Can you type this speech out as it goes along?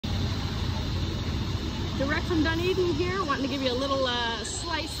Direct from Dunedin here, wanting to give you a little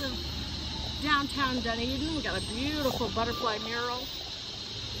slice of downtown Dunedin. We got a beautiful butterfly mural.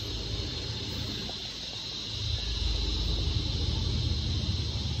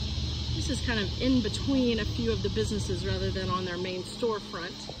 This is kind of in between a few of the businesses rather than on their main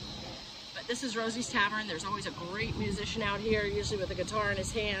storefront. But this is Rosie's Tavern. There's always a great musician out here, usually with a guitar in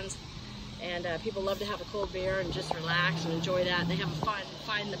his hands. And people love to have a cold beer and just relax and enjoy that. They have a fun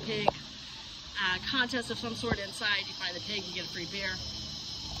Find the Pig contest of some sort inside. You find the pig, you get a free beer.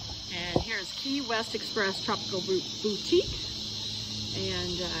 And here's Keywest Express Tropical Boutique.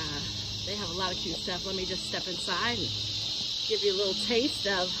 And they have a lot of cute stuff. Let me just step inside and give you a little taste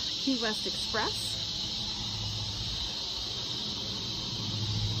of Keywest Express.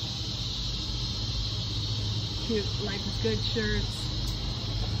 Cute Life is Good shirts.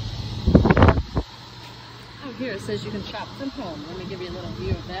 Oh, here it says you can shop from home. Let me give you a little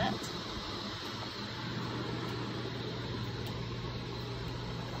view of that.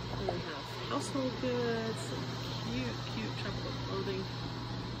 We have household goods, some cute tropical clothing.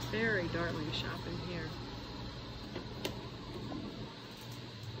 Very darling shopping here.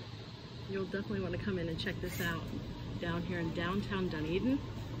 You'll definitely want to come in and check this out down here in downtown Dunedin.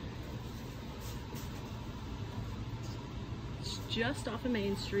 It's just off of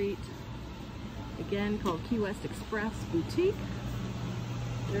Main Street. Again, called Keywest Express Boutique.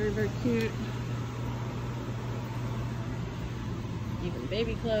 Very, very cute. Even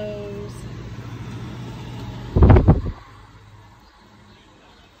baby clothes. There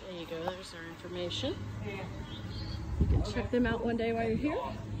you go, there's our information. You can check them out one day while you're here.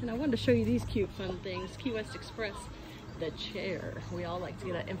 And I wanted to show you these cute fun things. Keywest Express, the chair. We all like to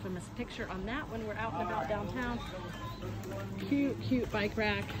get an infamous picture on that when we're out and about downtown. Cute bike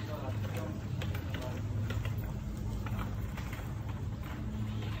rack.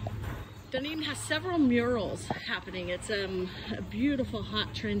 Dunedin has several murals happening. It's a beautiful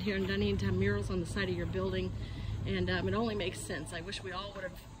hot trend here in Dunedin to have murals on the side of your building, and it only makes sense. I wish we all would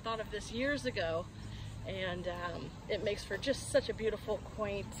have thought of this years ago, and it makes for just such a beautiful,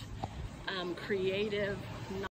 quaint, creative